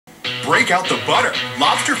break out the butter.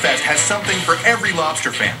 Lobster Fest has something for every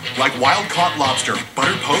lobster fan, like wild-caught lobster,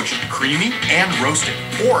 butter poached, creamy, and roasted.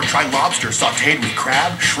 Or try lobster sautéed with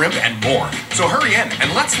crab, shrimp, and more. So hurry in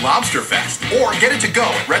and let's Lobster Fest. Or get it to go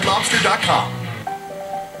at redlobster.com.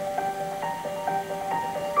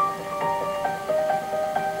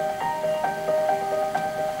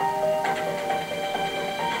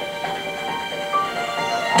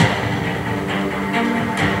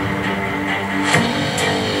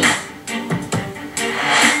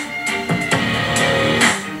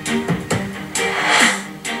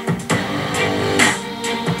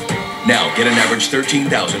 Now, get an average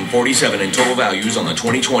 $13,047 in total values on the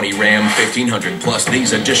 2020 Ram 1500 plus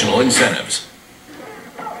these additional incentives.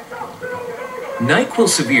 NyQuil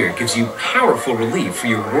Severe gives you powerful relief for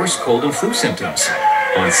your worst cold and flu symptoms.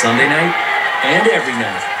 On Sunday night and every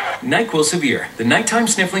night. NyQuil Severe, the nighttime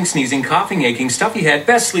sniffling, sneezing, coughing, aching, stuffy head,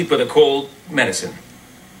 best sleep with a cold medicine.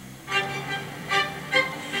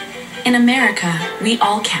 In America, we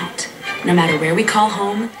all count, no matter where we call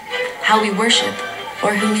home, how we worship,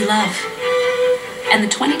 or who we love. And the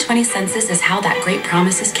 2020 census is how that great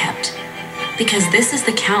promise is kept. Because this is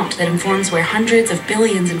the count that informs where hundreds of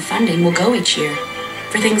billions in funding will go each year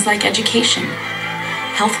for things like education,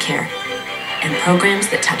 healthcare, and programs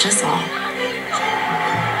that touch us all.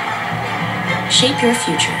 Shape your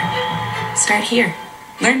future. Start here.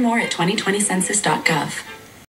 Learn more at 2020census.gov.